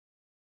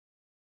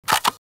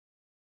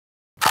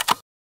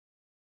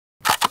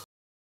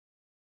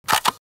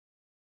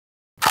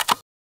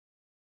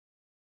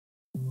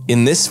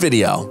In this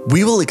video,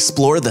 we will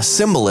explore the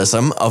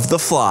symbolism of the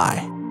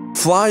fly.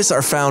 Flies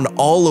are found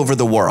all over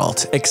the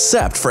world,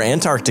 except for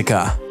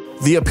Antarctica.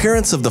 The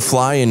appearance of the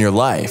fly in your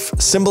life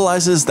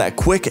symbolizes that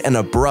quick and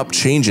abrupt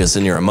changes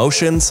in your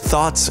emotions,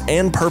 thoughts,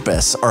 and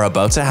purpose are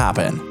about to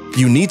happen.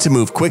 You need to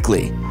move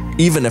quickly,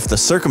 even if the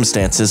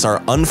circumstances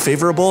are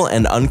unfavorable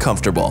and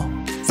uncomfortable.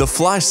 The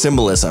fly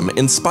symbolism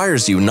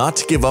inspires you not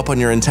to give up on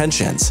your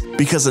intentions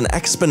because an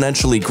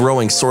exponentially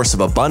growing source of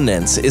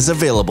abundance is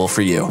available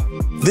for you.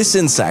 This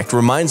insect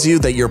reminds you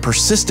that your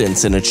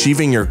persistence in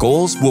achieving your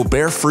goals will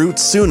bear fruit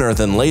sooner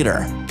than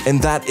later, and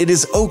that it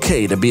is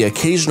okay to be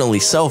occasionally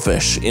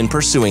selfish in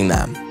pursuing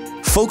them.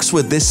 Folks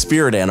with this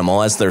spirit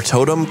animal as their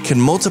totem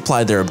can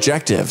multiply their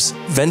objectives,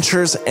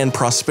 ventures, and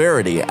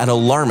prosperity at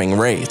alarming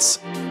rates.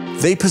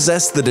 They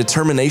possess the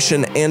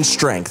determination and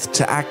strength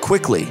to act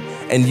quickly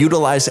and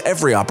utilize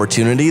every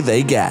opportunity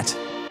they get.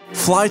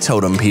 Fly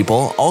totem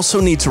people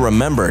also need to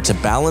remember to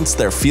balance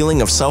their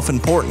feeling of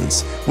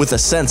self-importance with a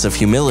sense of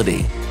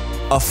humility.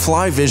 A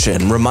fly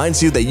vision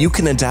reminds you that you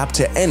can adapt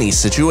to any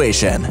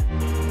situation.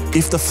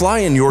 If the fly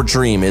in your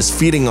dream is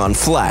feeding on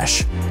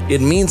flesh, it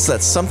means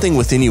that something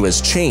within you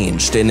has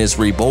changed and is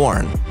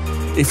reborn.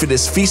 If it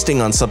is feasting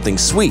on something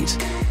sweet,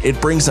 it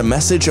brings a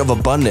message of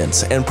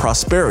abundance and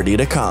prosperity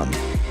to come.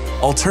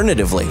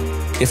 Alternatively,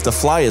 if the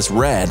fly is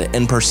red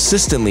and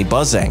persistently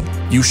buzzing,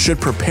 you should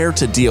prepare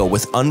to deal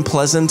with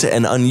unpleasant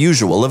and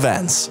unusual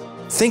events.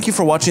 Thank you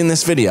for watching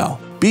this video.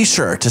 Be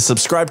sure to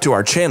subscribe to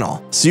our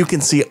channel so you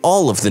can see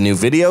all of the new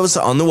videos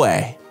on the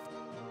way.